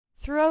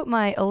Throughout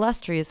my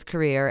illustrious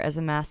career as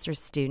a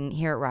master's student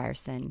here at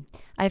Ryerson,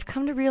 I have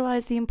come to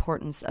realize the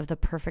importance of the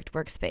perfect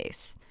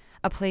workspace,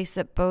 a place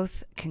that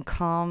both can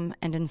calm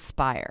and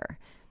inspire.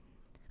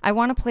 I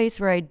want a place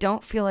where I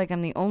don't feel like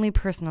I'm the only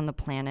person on the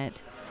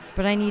planet,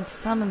 but I need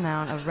some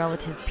amount of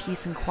relative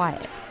peace and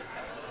quiet.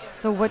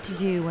 So what to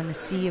do when the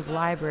sea of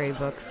library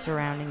books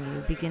surrounding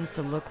you begins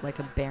to look like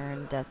a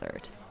barren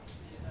desert?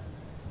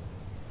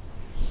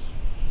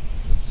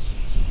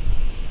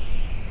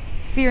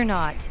 Fear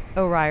not,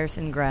 O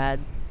Ryerson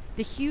grad.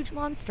 The huge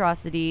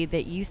monstrosity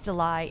that used to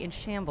lie in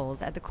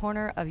shambles at the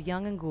corner of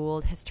Yonge and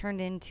Gould has turned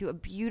into a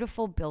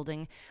beautiful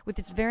building with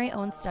its very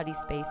own study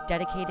space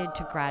dedicated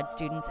to grad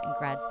students and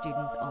grad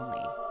students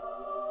only.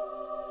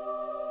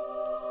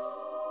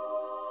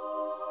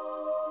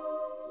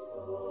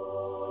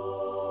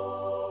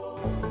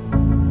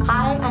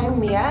 Hi,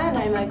 I'm Mia and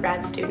I'm a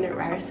grad student at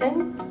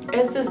Ryerson.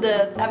 This is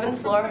the 7th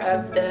floor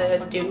of the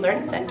Student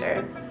Learning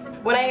Centre.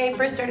 When I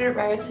first started at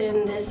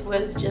Ryerson, this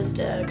was just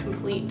a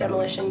complete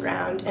demolition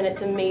ground, and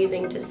it's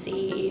amazing to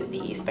see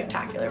the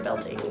spectacular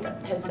building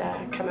that has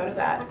come out of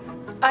that.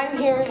 I'm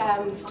here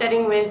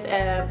studying with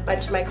a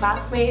bunch of my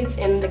classmates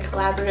in the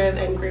collaborative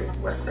and group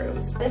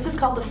workrooms. This is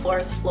called the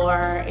forest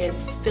floor.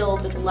 It's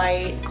filled with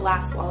light,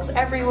 glass walls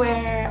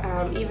everywhere.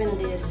 Even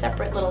the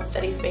separate little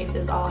study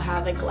spaces all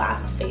have a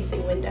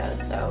glass-facing window,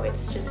 so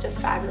it's just a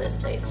fabulous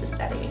place to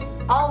study.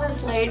 All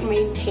this light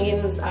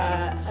maintains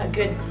a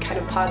good kind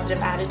of positive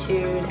attitude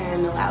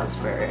and allows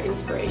for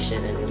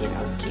inspiration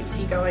and keeps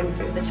you going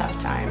through the tough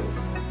times.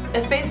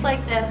 A space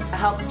like this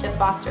helps to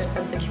foster a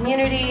sense of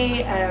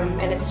community,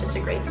 and it's just a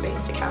great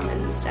space to come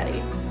and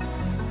study.